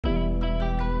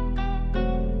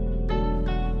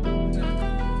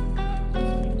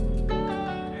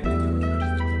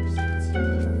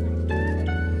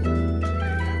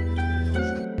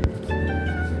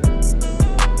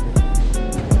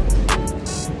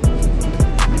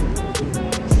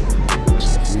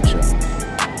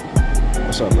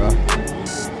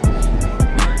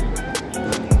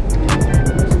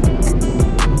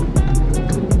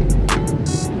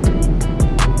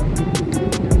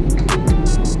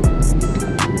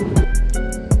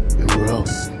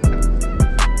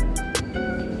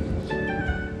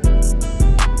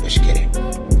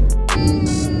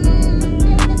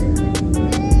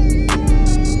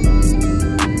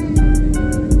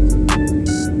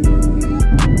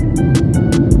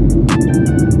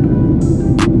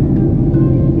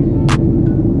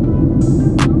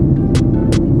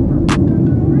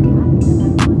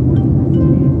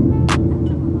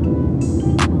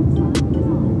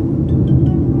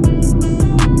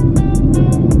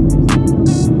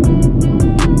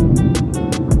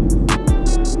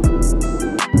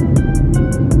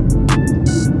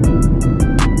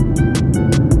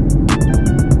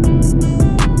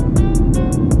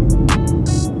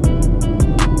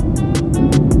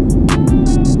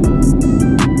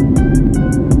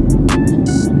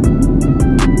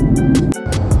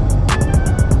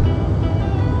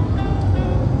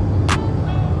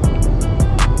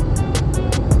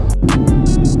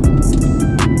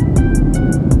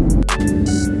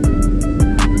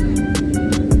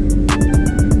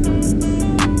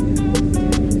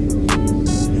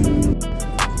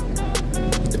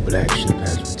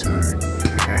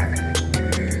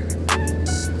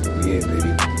Yeah,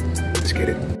 baby. Let's get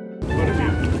it.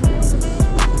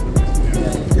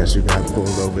 Guess you got pulled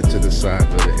over to the side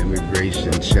for the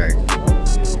immigration check.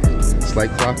 It's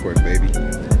like clockwork, baby.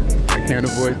 I can't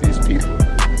avoid these people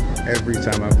every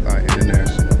time I fly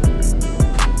international.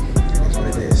 That's what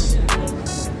it is.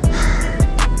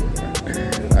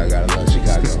 I gotta love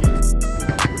Chicago.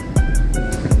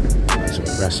 I should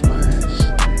rest my ass.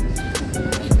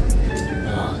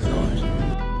 Oh, Lord.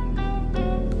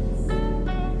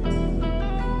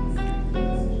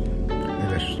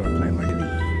 Maybe I should start playing my Henny.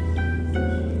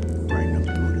 Brighten up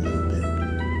the mood a little bit.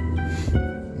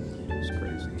 It's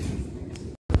crazy.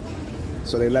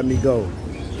 So they let me go.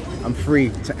 I'm free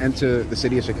to enter the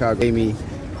city of Chicago. They gave me,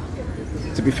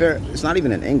 to be fair, it's not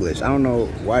even in English. I don't know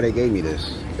why they gave me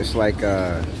this. It's like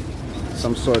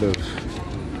some sort of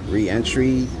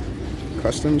re-entry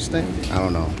customs thing. I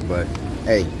don't know, but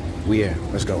hey, we here.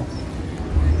 Let's go.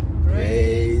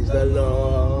 Praise the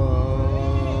Lord.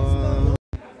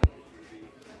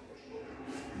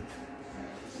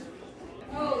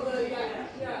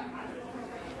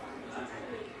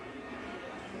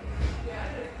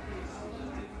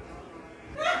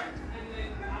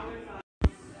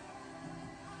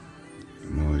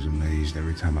 I'm always amazed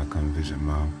every time I come visit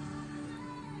Mom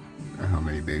at how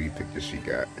many baby pictures she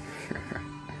got.